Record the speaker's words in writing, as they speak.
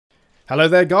Hello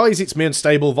there guys, it's me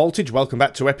Unstable Voltage. Welcome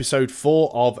back to episode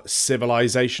 4 of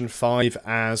Civilization 5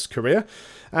 as Korea.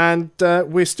 And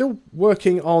we're still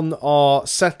working on our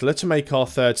settler to make our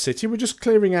third city. We're just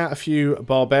clearing out a few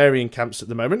barbarian camps at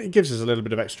the moment. It gives us a little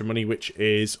bit of extra money, which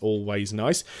is always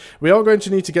nice. We are going to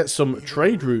need to get some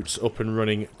trade routes up and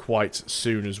running quite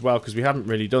soon as well, because we haven't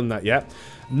really done that yet.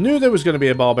 Knew there was going to be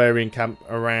a barbarian camp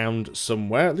around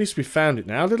somewhere. At least we found it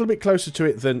now. A little bit closer to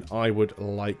it than I would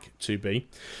like to be.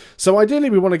 So ideally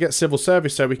we want to get civil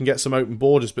service so we can get some open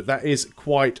borders, but that is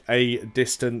quite a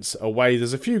distance away.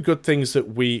 There's a few good things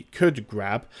that we could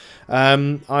grab.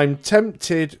 I'm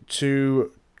tempted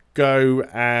to go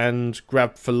and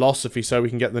grab philosophy so we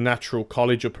can get the natural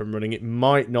college up and running. It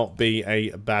might not be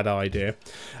a bad idea.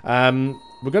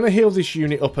 We're going to heal this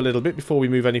unit up a little bit before we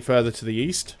move any further to the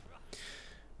east.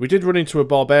 We did run into a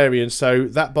barbarian, so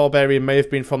that barbarian may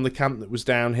have been from the camp that was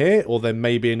down here, or there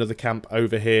may be another camp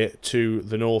over here to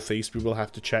the northeast. We will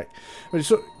have to check. But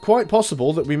it's quite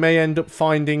possible that we may end up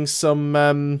finding some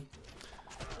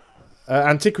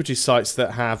antiquity sites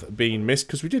that have been missed,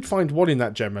 because we did find one in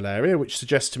that general area, which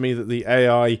suggests to me that the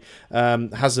AI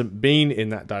hasn't been in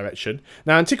that direction.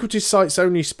 Now, antiquity sites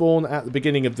only spawn at the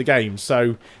beginning of the game,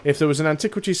 so if there was an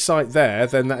antiquity site there,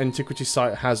 then that antiquity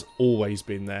site has always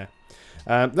been there.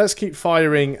 Let's keep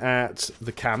firing at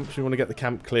the camp. We want to get the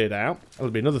camp cleared out. That'll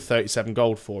be another 37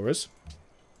 gold for us.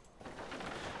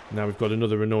 Now we've got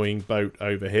another annoying boat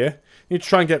over here. Need to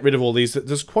try and get rid of all these.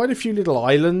 There's quite a few little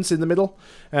islands in the middle.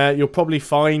 You'll probably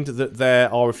find that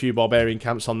there are a few barbarian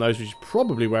camps on those, which is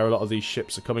probably where a lot of these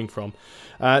ships are coming from.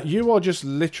 You are just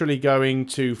literally going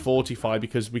to fortify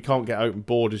because we can't get open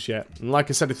borders yet. And like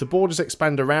I said, if the borders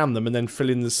expand around them and then fill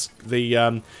in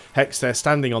the hex they're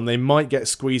standing on, they might get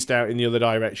squeezed out in the other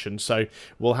direction. So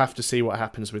we'll have to see what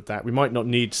happens with that. We might not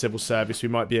need civil service. We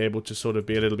might be able to sort of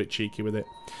be a little bit cheeky with it.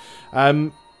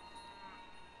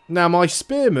 Now, my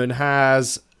spearman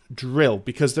has drill,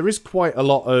 because there is quite a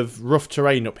lot of rough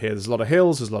terrain up here. There's a lot of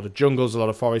hills, there's a lot of jungles, a lot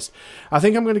of forest. I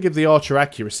think I'm going to give the archer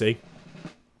accuracy,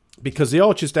 because the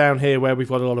archers down here where we've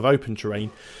got a lot of open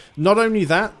terrain. Not only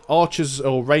that, archers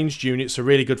or ranged units are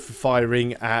really good for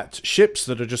firing at ships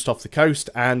that are just off the coast,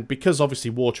 and because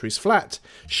obviously water is flat,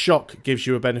 shock gives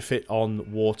you a benefit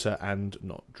on water and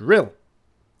not drill.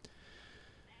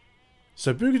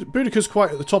 So Boudica's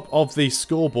quite at the top of the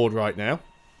scoreboard right now.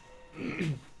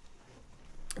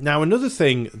 Now, another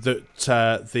thing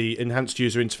that the enhanced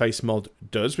user interface mod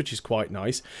does, which is quite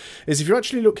nice, is if you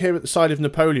actually look here at the side of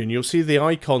Napoleon, you'll see the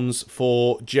icons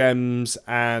for gems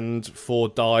and for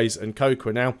dyes and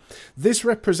cocoa. Now, this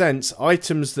represents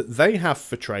items that they have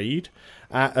for trade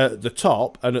at the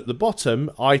top, and at the bottom,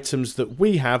 items that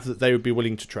we have that they would be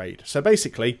willing to trade. So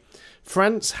basically,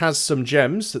 France has some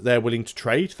gems that they're willing to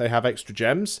trade. They have extra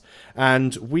gems.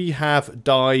 And we have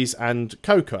dyes and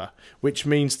cocoa, which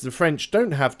means the French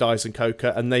don't have dyes and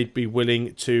cocoa, and they'd be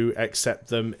willing to accept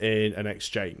them in an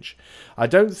exchange. I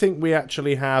don't think we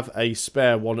actually have a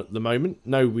spare one at the moment.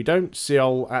 No, we don't.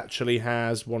 Seoul actually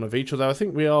has one of each, although I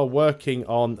think we are working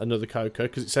on another cocoa,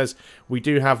 because it says we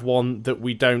do have one that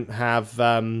we don't have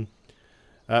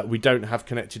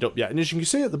connected up yet. And as you can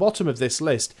see at the bottom of this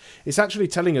list, it's actually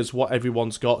telling us what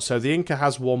everyone's got. So the Inca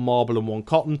has 1 marble and 1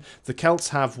 cotton. The Celts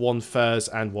have 1 furs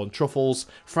and 1 truffles.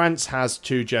 France has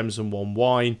 2 gems and 1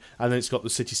 wine. And then it's got the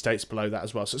city-states below that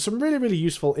as well. So some really, really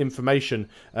useful information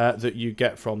that you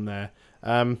get from there.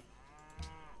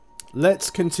 Let's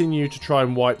continue to try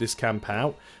and wipe this camp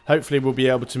out. Hopefully we'll be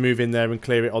able to move in there and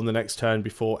clear it on the next turn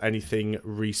before anything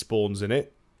respawns in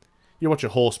it. You watch a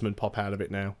horseman pop out of it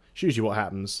now. Shows you what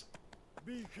happens.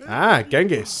 Ah,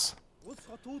 Genghis.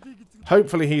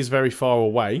 Hopefully he's very far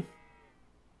away.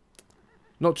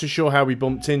 Not too sure how we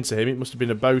bumped into him. It must have been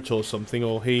a boat or something,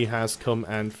 or he has come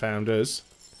and found us.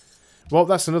 Well,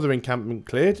 that's another encampment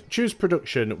cleared. Choose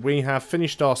production. We have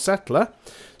finished our settler.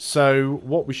 So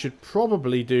what we should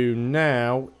probably do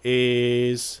now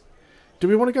is... Do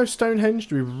we want to go Stonehenge?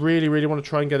 Do we really, really want to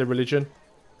try and get a religion?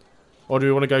 Or do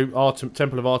we want to go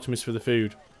Temple of Artemis for the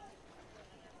food?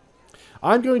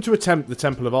 I'm going to attempt the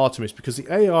Temple of Artemis because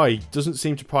the AI doesn't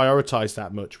seem to prioritise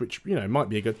that much, which, you know, might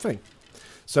be a good thing.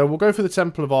 So we'll go for the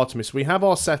Temple of Artemis. We have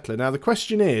our settler. Now, the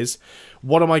question is,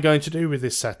 what am I going to do with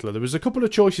this settler? There was a couple of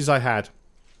choices I had.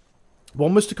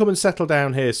 One was to come and settle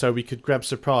down here so we could grab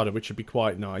Saprada, which would be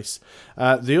quite nice.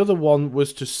 The other one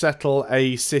was to settle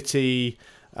a city...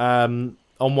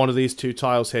 on one of these 2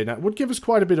 tiles here. Now, it would give us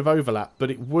quite a bit of overlap,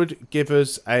 but it would give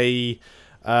us a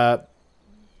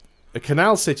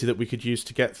canal city that we could use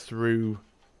to get through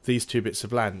these 2 bits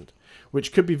of land.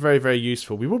 which could be very, very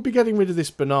useful. We would be getting rid of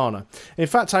this banana. In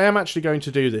fact, I am actually going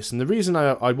to do this, and the reason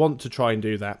I want to try and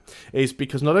do that is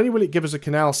because not only will it give us a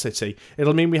canal city,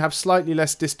 it'll mean we have slightly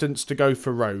less distance to go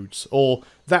for roads. Or,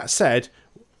 that said,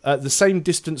 the same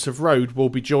distance of road will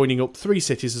be joining up 3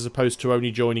 cities as opposed to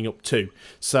only joining up 2.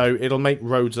 So it'll make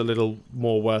roads a little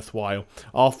more worthwhile.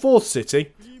 Our 4th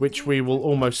city, which we will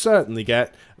almost certainly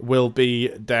get, will be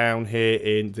down here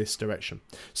in this direction.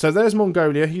 So there's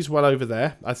Mongolia. He's well over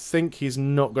there. I think he's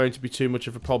not going to be too much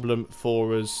of a problem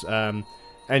for us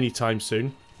anytime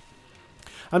soon.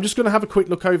 I'm just going to have a quick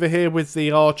look over here with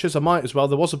the archers. I might as well.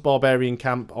 There was a barbarian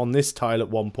camp on this tile at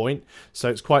one point, so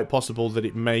it's quite possible that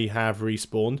it may have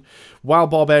respawned. While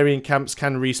barbarian camps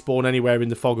can respawn anywhere in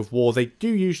the fog of war, they do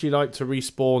usually like to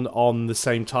respawn on the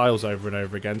same tiles over and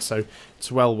over again, so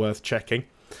it's well worth checking.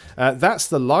 That's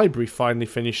the library finally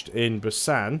finished in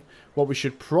Busan. What we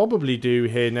should probably do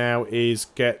here now is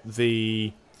get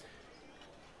the...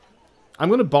 I'm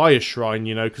going to buy a shrine,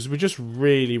 you know, because we're just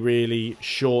really, really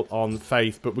short on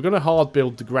faith. But we're going to hard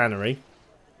build the granary.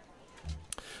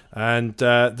 And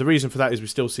the reason for that is we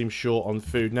still seem short on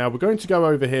food. Now, we're going to go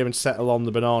over here and settle on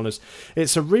the bananas.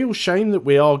 It's a real shame that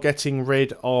we are getting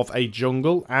rid of a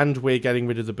jungle and we're getting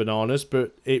rid of the bananas.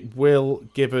 But it will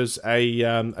give us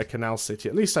a canal city.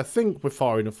 At least I think we're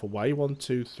far enough away. 1,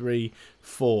 2, 3,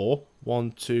 4.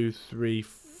 1, 2, 3,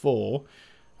 4.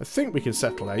 I think we can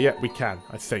settle there. Yeah, we can,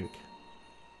 I think.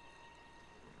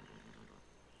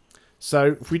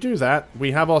 So, if we do that, we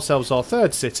have ourselves our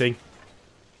 3rd city.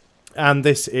 And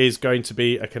this is going to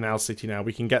be a canal city now.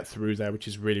 We can get through there, which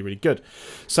is really, really good.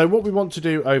 So, what we want to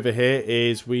do over here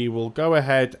is we will go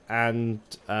ahead and...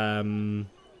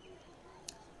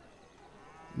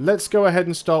 let's go ahead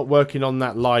and start working on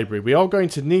that library. We are going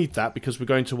to need that because we're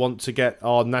going to want to get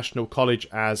our National College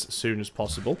as soon as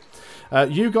possible.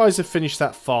 You guys have finished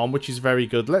that farm, which is very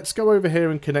good. Let's go over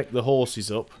here and connect the horses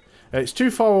up. It's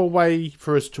too far away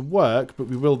for us to work, but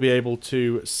we will be able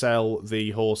to sell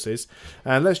the horses.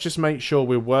 And let's just make sure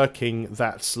we're working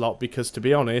that slot, because to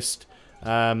be honest,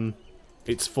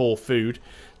 it's for food.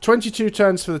 22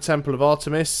 turns for the Temple of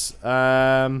Artemis.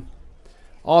 Are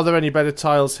there any better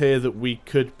tiles here that we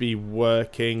could be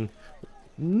working?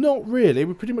 Not really.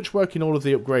 We're pretty much working all of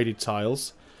the upgraded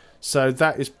tiles. So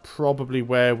that is probably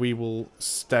where we will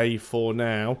stay for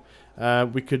now.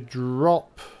 We could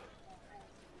drop...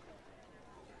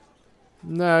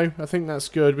 No, I think that's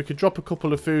good. We could drop a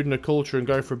couple of food and a culture and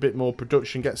go for a bit more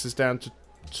production. Gets us down to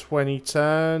 20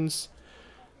 turns.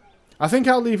 I think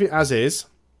I'll leave it as is.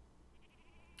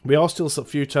 We are still a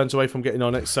few turns away from getting our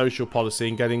next social policy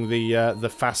and getting the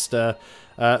faster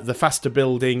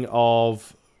building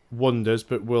of wonders,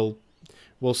 but we'll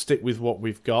stick with what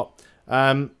we've got.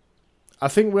 I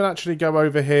think we'll actually go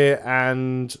over here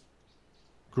and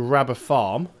grab a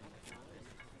farm.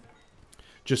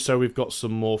 Just so we've got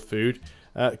some more food.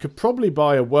 Could probably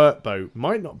buy a workboat.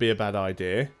 Might not be a bad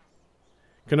idea.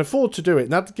 Can afford to do it.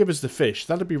 That'd give us the fish.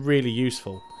 That'd be really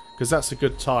useful. Because that's a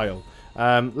good tile.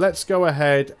 Let's go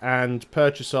ahead and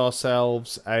purchase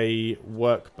ourselves a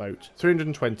workboat.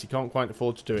 320. Can't quite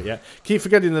afford to do it yet. Keep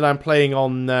forgetting that I'm playing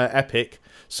on Epic.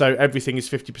 So everything is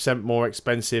 50% more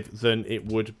expensive than it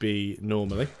would be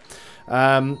normally.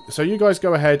 So you guys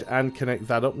go ahead and connect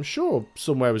that up. I'm sure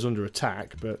somewhere was under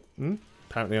attack. But...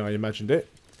 apparently I imagined it.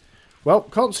 Well,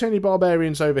 can't see any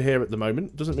barbarians over here at the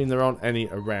moment. Doesn't mean there aren't any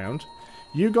around.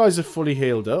 You guys are fully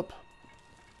healed up.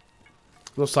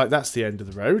 Looks like that's the end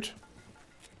of the road.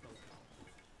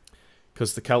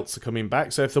 Because the Celts are coming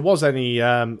back. So if there was any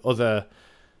other...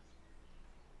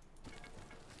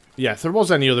 Yeah, if there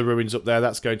was any other ruins up there,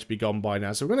 that's going to be gone by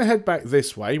now. So we're going to head back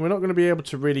this way. We're not going to be able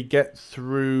to really get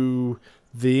through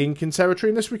the Incan territory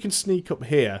unless we can sneak up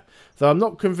here. Though I'm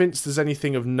not convinced there's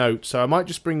anything of note, so I might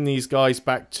just bring these guys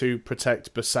back to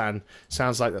protect Busan.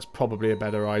 Sounds like that's probably a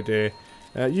better idea.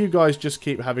 You guys just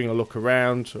keep having a look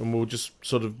around, and we'll just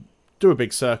sort of do a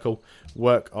big circle,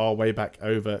 work our way back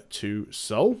over to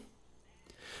Seoul.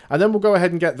 And then we'll go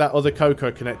ahead and get that other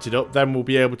cocoa connected up. Then we'll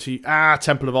be able to...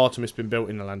 Temple of Artemis been built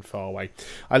in a land far away.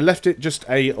 I left it just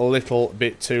a little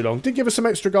bit too long. Did give us some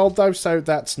extra gold though, so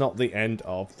that's not the end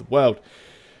of the world.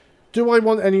 Do I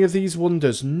want any of these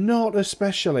wonders? Not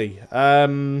especially.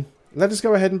 Let us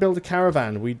go ahead and build a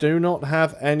caravan. We do not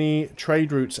have any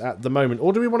trade routes at the moment.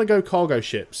 Or do we want to go cargo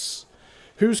ships?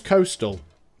 Who's coastal?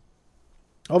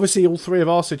 Obviously, all 3 of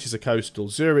our cities are coastal.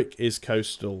 Zurich is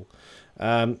coastal.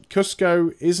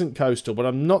 Cusco isn't coastal, but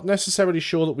I'm not necessarily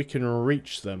sure that we can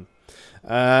reach them.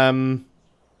 Yeah,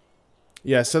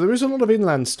 so there is a lot of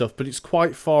inland stuff, but it's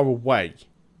quite far away.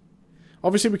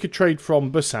 Obviously, we could trade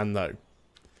from Busan, though.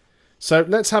 So,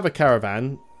 let's have a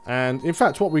caravan. And in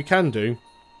fact, what we can do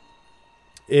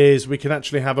is we can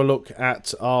actually have a look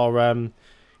at our...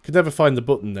 Could never find the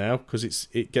button now because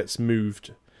it gets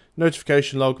moved.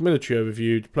 Notification log, military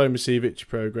overview, diplomacy, victory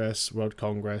progress, World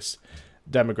Congress,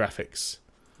 demographics.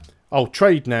 Oh,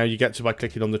 trade now you get to by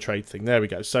clicking on the trade thing. There we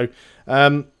go. So,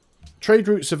 trade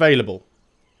routes available.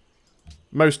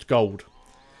 Most gold.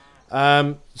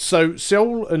 So,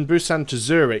 Seoul and Busan to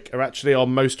Zurich are actually our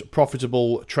most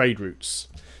profitable trade routes.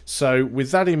 So,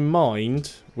 with that in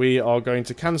mind, we are going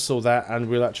to cancel that and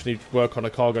we'll actually work on a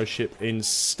cargo ship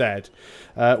instead.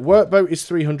 Workboat is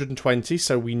 320,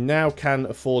 so we now can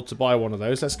afford to buy one of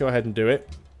those. Let's go ahead and do it.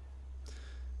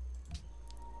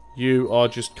 You are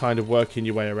just kind of working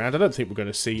your way around. I don't think we're going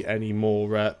to see any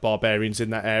more barbarians in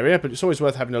that area, but it's always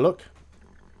worth having a look.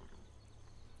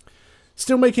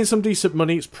 Still making some decent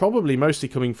money. It's probably mostly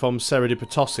coming from Serra di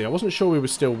Potosi. I wasn't sure we were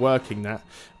still working that.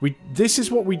 This is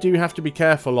what we do have to be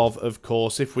careful of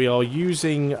course. If we are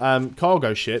using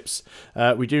cargo ships,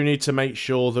 we do need to make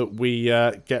sure that we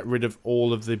get rid of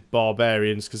all of the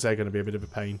barbarians, because they're going to be a bit of a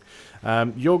pain.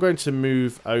 You're going to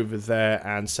move over there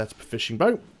and set up a fishing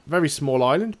boat. Very small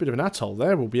island, bit of an atoll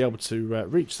there. We'll be able to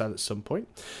reach that at some point.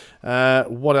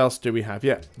 What else do we have?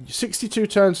 Yeah, 62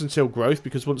 turns until growth,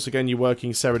 because once again you're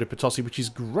working Serra di Potosi, which is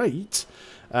great,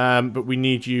 but we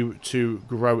need you to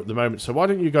grow at the moment. So why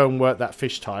don't you go and work that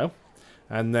fish tile,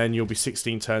 and then you'll be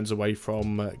 16 turns away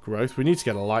from growth. We need to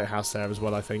get a lighthouse there as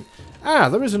well, I think. Ah,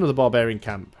 there is another barbarian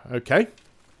camp. Okay.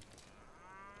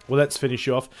 Well, let's finish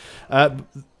you off.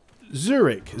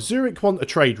 Zurich want a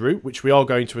trade route, which we are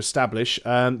going to establish.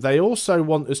 They also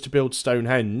want us to build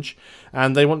Stonehenge,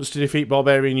 and they want us to defeat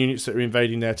barbarian units that are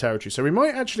invading their territory. So we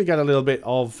might actually get a little bit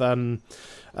of... well,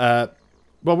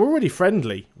 we're already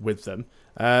friendly with them,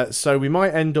 so we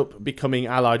might end up becoming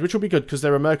allied, which will be good, because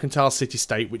they're a mercantile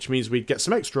city-state, which means we'd get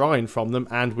some extra iron from them,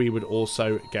 and we would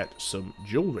also get some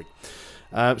jewellery.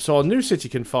 So our new city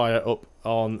can fire up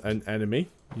on an enemy.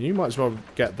 You might as well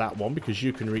get that one, because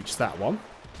you can reach that one.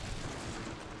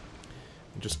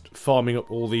 Just farming up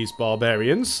all these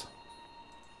barbarians.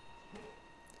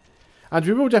 And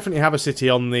we will definitely have a city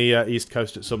on the east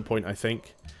coast at some point, I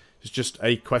think. It's just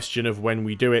a question of when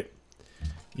we do it.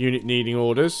 Unit needing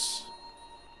orders.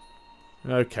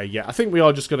 Okay, yeah. I think we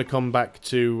are just going to come back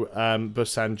to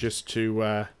Busan just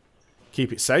to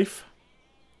keep it safe.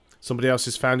 Somebody else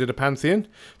has founded a pantheon.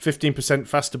 15%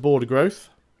 faster border growth.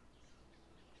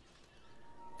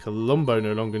 Colombo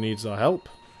no longer needs our help.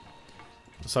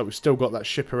 So we've still got that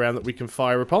ship around that we can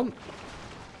fire upon.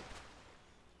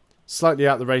 Slightly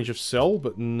out the range of Seoul,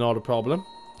 but not a problem.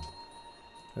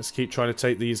 Let's keep trying to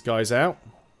take these guys out.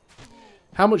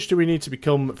 How much do we need to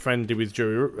become friendly with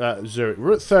Zurich?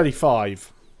 We're at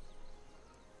 35.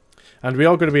 And we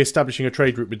are going to be establishing a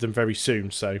trade route with them very soon,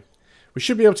 so we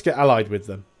should be able to get allied with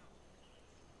them.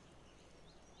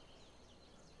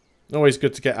 Always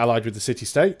good to get allied with the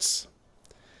city-states.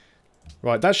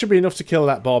 Right, that should be enough to kill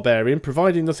that barbarian.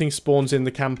 Providing nothing spawns in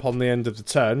the camp on the end of the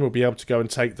turn, we'll be able to go and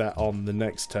take that on the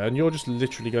next turn. You're just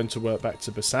literally going to work back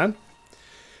to Busan.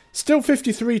 Still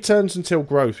 53 turns until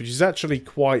growth, which is actually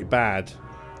quite bad.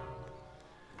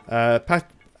 I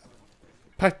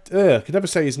could never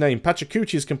say his name.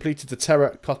 Pachacuti has completed the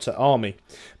Terracotta Army.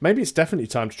 Maybe it's definitely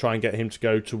time to try and get him to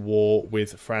go to war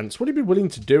with France. Would he be willing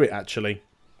to do it, actually?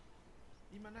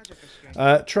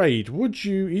 Trade. Would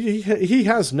you... He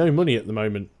has no money at the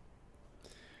moment.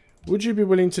 Would you be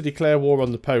willing to declare war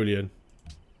on Napoleon?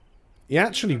 He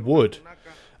actually would.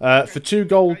 For 2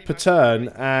 gold per turn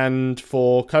and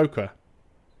for cocoa.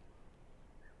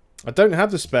 I don't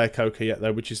have the spare cocoa yet,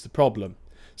 though, which is the problem.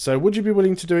 So would you be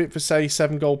willing to do it for, say,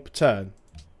 7 gold per turn?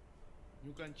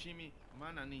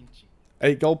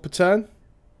 8 gold per turn?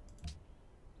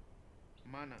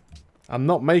 I'm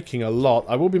not making a lot.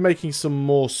 I will be making some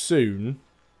more soon.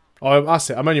 Oh, that's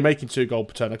it. I'm only making 2 gold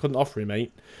per turn. I couldn't offer him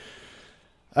 8.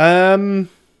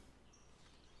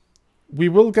 We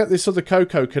will get this other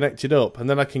cocoa connected up, and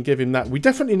then I can give him that. We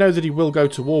definitely know that he will go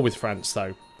to war with France,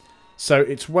 though. So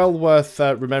it's well worth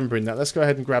remembering that. Let's go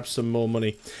ahead and grab some more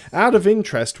money. Out of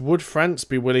interest, would France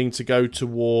be willing to go to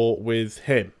war with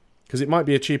him? Because it might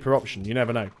be a cheaper option. You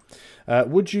never know.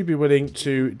 Would you be willing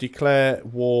to declare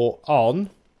war on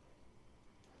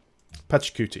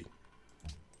Pachacuti?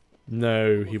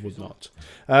 No, he would not.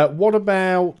 What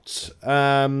about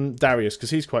Darius? Because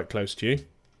he's quite close to you.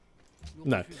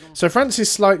 No. So France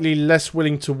is slightly less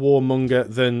willing to warmonger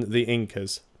than the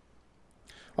Incas.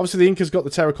 Obviously, the Inca's got the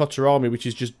Terracotta Army, which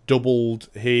has just doubled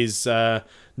his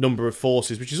number of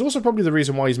forces, which is also probably the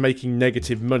reason why he's making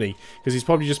negative money, because he's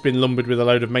probably just been lumbered with a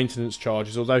load of maintenance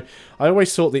charges, although I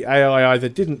always thought the AI either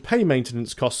didn't pay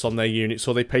maintenance costs on their units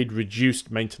or they paid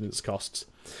reduced maintenance costs.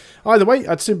 Either way,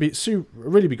 I'd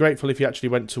really be grateful if he actually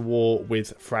went to war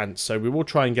with France, so we will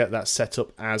try and get that set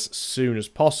up as soon as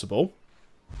possible.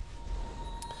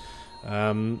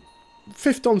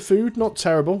 Fifth on food, not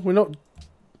terrible. We're not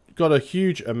got a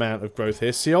huge amount of growth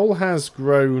here. Seoul has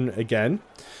grown again.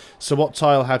 So what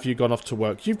tile have you gone off to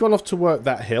work? You've gone off to work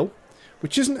that hill,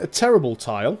 which isn't a terrible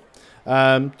tile.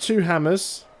 2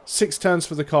 hammers, 6 turns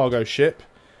for the cargo ship,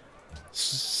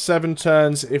 7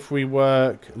 turns if we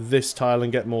work this tile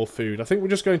and get more food. I think we're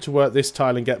just going to work this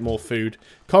tile and get more food.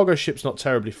 Cargo ship's not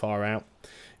terribly far out.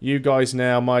 You guys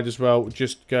now might as well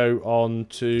just go on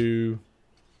to...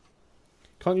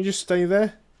 Can't you just stay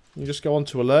there? You just go on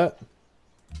to alert.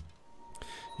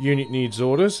 Unit needs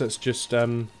orders. Let's just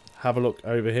have a look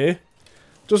over here.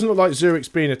 Doesn't look like Zurich's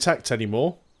being attacked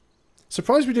anymore.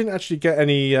 Surprised we didn't actually get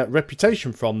any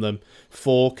reputation from them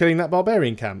for killing that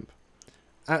barbarian camp.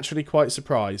 Actually quite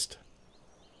surprised.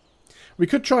 We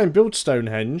could try and build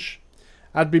Stonehenge.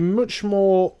 I'd be much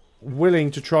more willing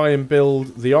to try and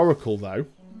build the Oracle though.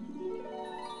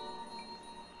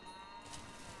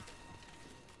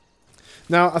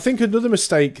 Now, I think another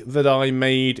mistake that I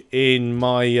made in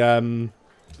my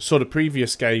sort of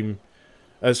previous game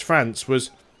as France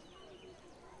was...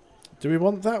 Do we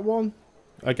want that one?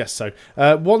 I guess so.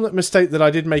 One mistake that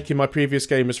I did make in my previous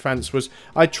game as France was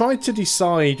I tried to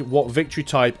decide what victory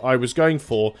type I was going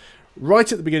for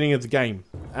right at the beginning of the game.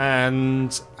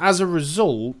 And as a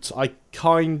result, I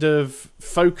kind of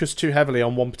focused too heavily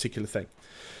on one particular thing.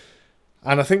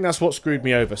 And I think that's what screwed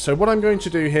me over. So what I'm going to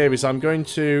do here is I'm going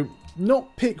to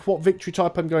not pick what victory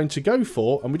type I'm going to go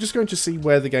for, and we're just going to see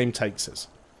where the game takes us.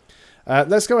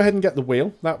 Let's go ahead and get the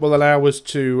wheel. That will allow us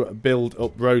to build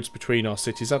up roads between our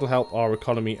cities. That'll help our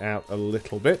economy out a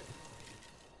little bit.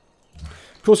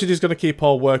 Of course, it is going to keep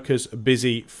our workers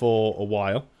busy for a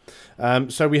while.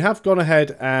 So we have gone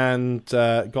ahead and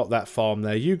got that farm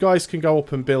there. You guys can go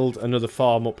up and build another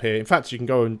farm up here. In fact, you can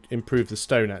go and improve the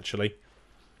stone, actually.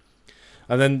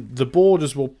 And then the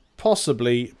borders will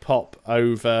possibly pop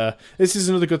over. This is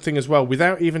another good thing as well.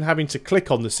 Without even having to click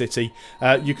on the city,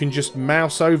 you can just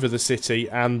mouse over the city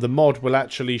and the mod will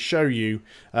actually show you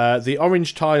the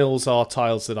orange tiles are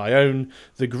tiles that I own,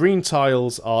 the green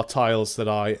tiles are tiles that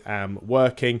I am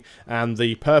working, and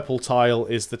the purple tile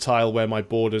is the tile where my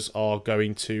borders are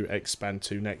going to expand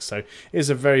to next. So it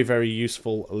is a very, very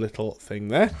useful little thing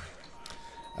there.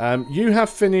 You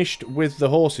have finished with the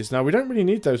horses. Now, we don't really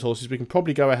need those horses. We can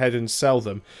probably go ahead and sell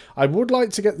them. I would like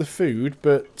to get the food,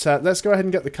 but let's go ahead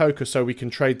and get the cocoa so we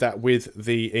can trade that with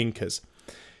the Incas.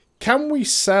 Can we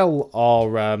sell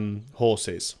our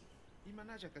horses?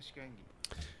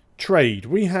 Trade.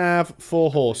 We have 4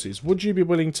 horses. Would you be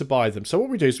willing to buy them? So what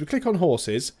we do is we click on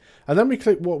horses, and then we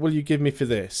click what will you give me for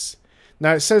this?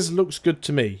 Now, it says looks good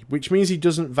to me, which means he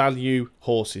doesn't value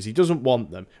horses. He doesn't want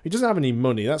them. He doesn't have any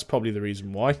money. That's probably the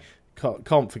reason why.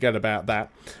 Can't forget about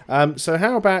that. So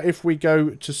how about if we go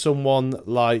to someone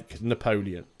like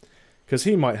Napoleon? Because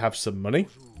he might have some money.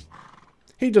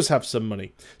 He does have some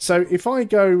money. So if I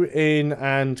go in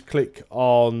and click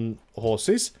on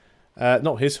horses...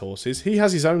 not his horses. He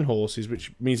has his own horses,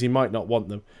 which means he might not want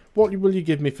them. What will you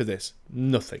give me for this?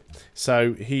 Nothing.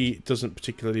 So he doesn't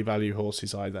particularly value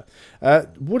horses either.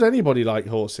 Would anybody like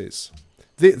horses?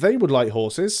 They would like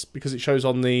horses because it shows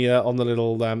on the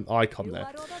little icon there.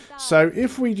 So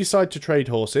if we decide to trade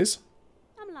horses,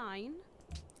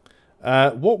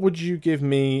 what would you give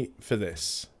me for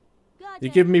this? You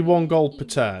give me 1 gold per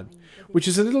turn, which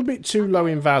is a little bit too low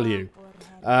in value,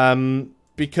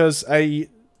 because a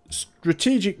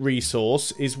strategic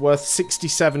resource is worth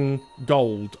 67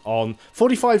 gold on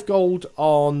 45 gold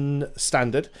on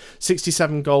standard,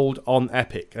 67 gold on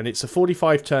epic, and it's a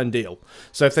 45 turn deal.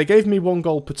 So if they gave me 1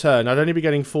 gold per turn, I'd only be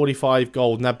getting 45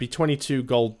 gold, and that'd be 22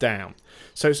 gold down.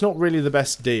 So it's not really the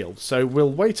best deal. So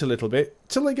we'll wait a little bit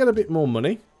till they get a bit more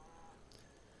money,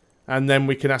 and then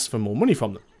we can ask for more money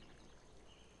from them.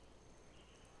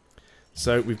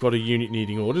 So we've got a unit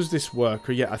needing orders. This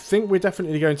worker, yeah, I think we're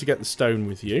definitely going to get the stone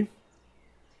with you.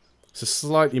 It's a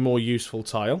slightly more useful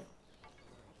tile.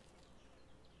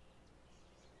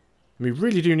 We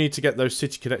really do need to get those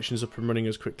city connections up and running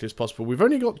as quickly as possible. We've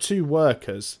only got 2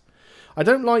 workers. I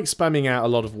don't like spamming out a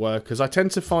lot of workers. I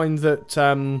tend to find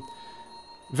that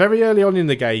very early on in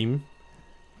the game,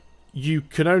 you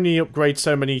can only upgrade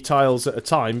so many tiles at a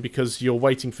time because you're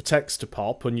waiting for text to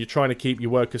pop and you're trying to keep your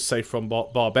workers safe from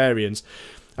barbarians.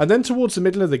 And then towards the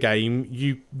middle of the game,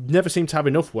 you never seem to have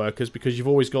enough workers because you've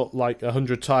always got like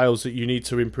 100 tiles that you need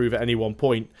to improve at any one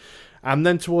point. And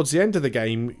then towards the end of the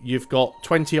game, you've got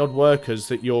 20 odd workers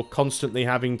that you're constantly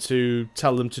having to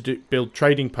tell them to build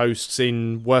trading posts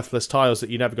in worthless tiles that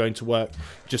you're never going to work,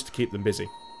 just to keep them busy.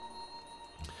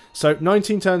 So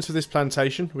 19 turns for this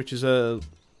plantation, which is a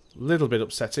little bit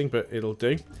upsetting, but it'll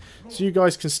do. So you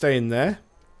guys can stay in there.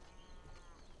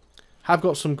 Have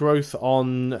got some growth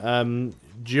on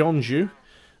Jeonju,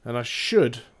 and I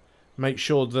should make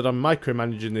sure that I'm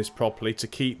micromanaging this properly to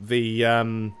keep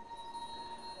the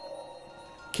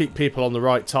keep people on the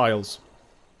right tiles.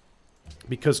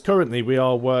 Because currently we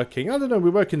are working, I don't know,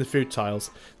 we're working the food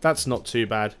tiles. That's not too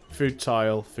bad. Food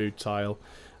tile, food tile.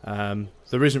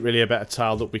 There isn't really a better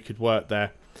tile that we could work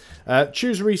there.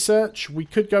 Choose research. We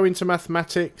could go into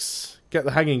mathematics, get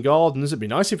the hanging gardens. It'd be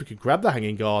nice if we could grab the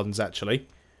hanging gardens, actually.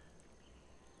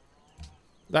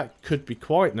 That could be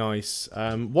quite nice.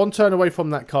 One turn away from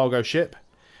that cargo ship,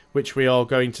 which we are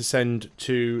going to send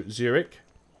to Zurich.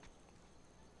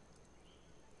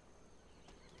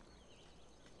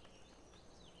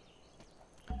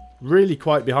 Really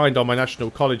quite behind on my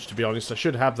National College, to be honest. I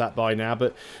should have that by now,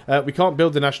 but we can't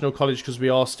build the National College because we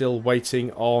are still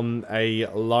waiting on a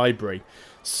library.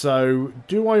 So,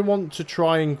 do I want to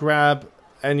try and grab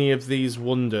any of these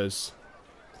wonders?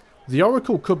 The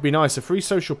Oracle could be nice. A free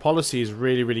social policy is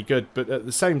really, really good, but at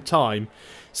the same time,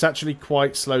 it's actually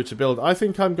quite slow to build. I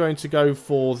think I'm going to go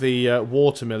for the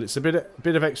watermill. It's a bit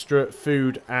of extra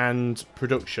food and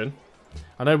production.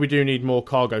 I know we do need more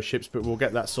cargo ships, but we'll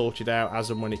get that sorted out as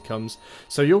and when it comes.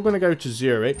 So you're going to go to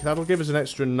Zurich. That'll give us an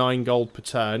extra 9 gold per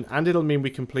turn, and it'll mean we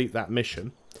complete that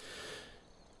mission.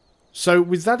 So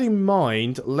with that in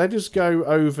mind, let us go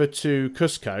over to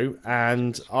Cusco,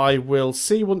 and I will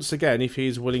see once again if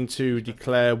he's willing to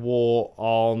declare war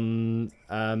on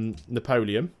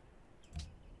Napoleon.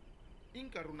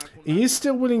 He is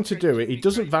still willing to do it. He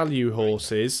doesn't value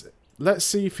horses. Let's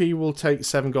see if he will take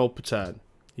 7 gold per turn.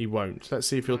 He won't. Let's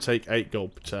see if he'll take 8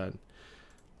 gold per turn.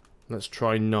 Let's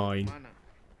try 9.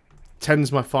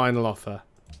 10's my final offer.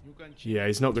 Yeah,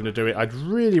 he's not going to do it. I'd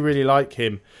really, really like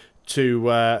him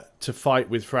to fight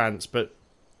with France, but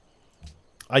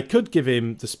I could give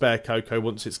him the spare cocoa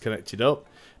once it's connected up,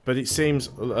 but it seems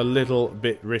a little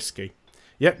bit risky.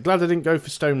 Yep, glad I didn't go for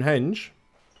Stonehenge.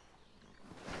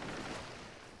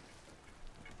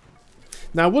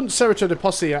 Now, once Cerro de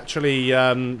Posse actually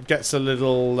gets a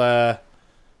little...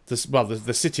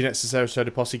 the city next to Cerro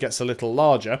de Posse gets a little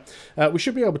larger, we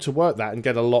should be able to work that and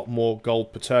get a lot more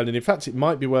gold per turn. And in fact, it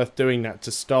might be worth doing that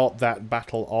to start that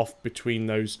battle off between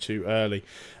those two early.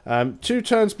 2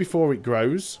 turns before it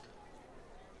grows.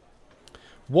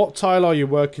 What tile are you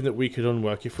working that we could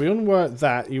unwork? If we unwork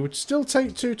that, you would still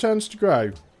take 2 turns to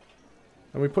grow.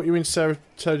 And we put you in Cerro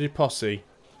de Posse.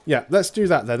 Yeah, let's do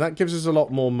that then. That gives us a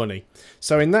lot more money.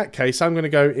 So in that case, I'm going to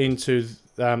go into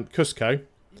Cusco.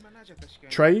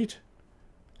 Trade.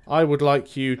 I would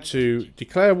like you to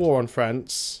declare war on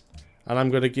France, and I'm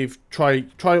going to try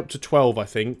up to 12, I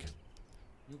think.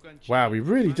 Wow, he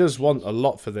really does want a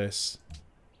lot for this.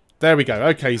 There we go.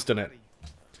 Okay, he's done it.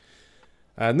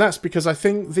 And that's because I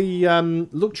think the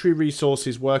luxury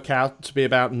resources work out to be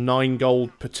about 9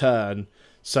 gold per turn.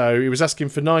 So he was asking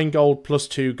for 9 gold plus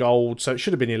 2 gold, so it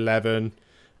should have been 11.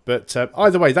 But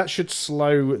either way, that should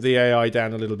slow the AI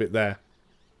down a little bit there.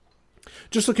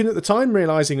 Just looking at the time,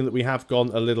 realising that we have gone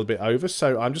a little bit over,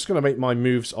 so I'm just going to make my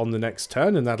moves on the next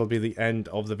turn, and that'll be the end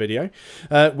of the video.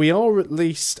 We are at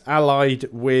least allied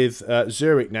with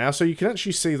Zurich now, so you can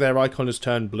actually see their icon has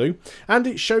turned blue, and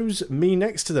it shows me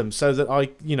next to them, so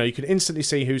that you can instantly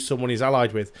see who someone is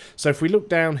allied with. So if we look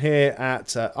down here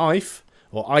at IFE,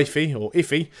 or IFE, or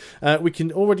IFE, we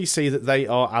can already see that they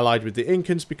are allied with the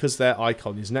Incans because their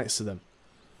icon is next to them.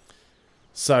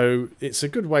 So it's a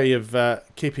good way of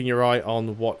keeping your eye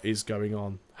on what is going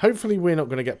on. Hopefully we're not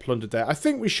going to get plundered there. I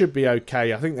think we should be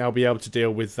okay. I think they'll be able to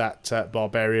deal with that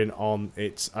barbarian on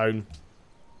its own.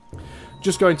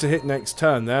 Just going to hit next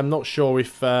turn there. I'm not sure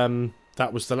if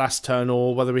that was the last turn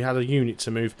or whether we had a unit to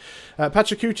move.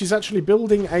 Pachacuti is actually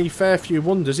building a fair few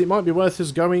wonders. It might be worth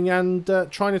us going and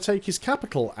trying to take his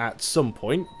capital at some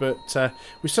point, but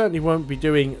we certainly won't be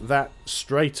doing that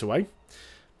straight away.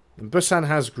 Busan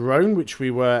has grown, which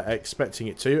we were expecting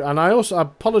it to, and I also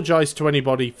apologise to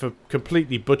anybody for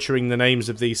completely butchering the names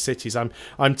of these cities.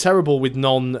 I'm terrible with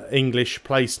non-English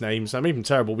place names. I'm even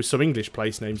terrible with some English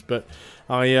place names, but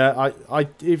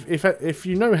if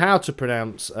you know how to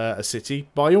pronounce a city,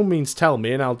 by all means tell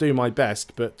me, and I'll do my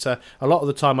best. But a lot of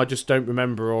the time I just don't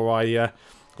remember, or I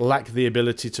lack the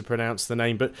ability to pronounce the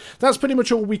name. But that's pretty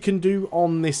much all we can do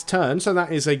on this turn, so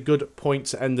that is a good point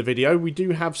to end the video. We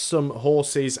do have some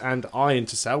horses and iron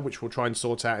to sell, which we'll try and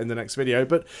sort out in the next video.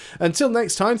 But until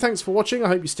next time, thanks for watching. I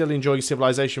hope you're still enjoying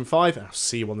Civilization 5. I'll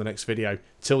see you on the next video.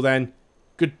 Till then,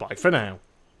 goodbye for now.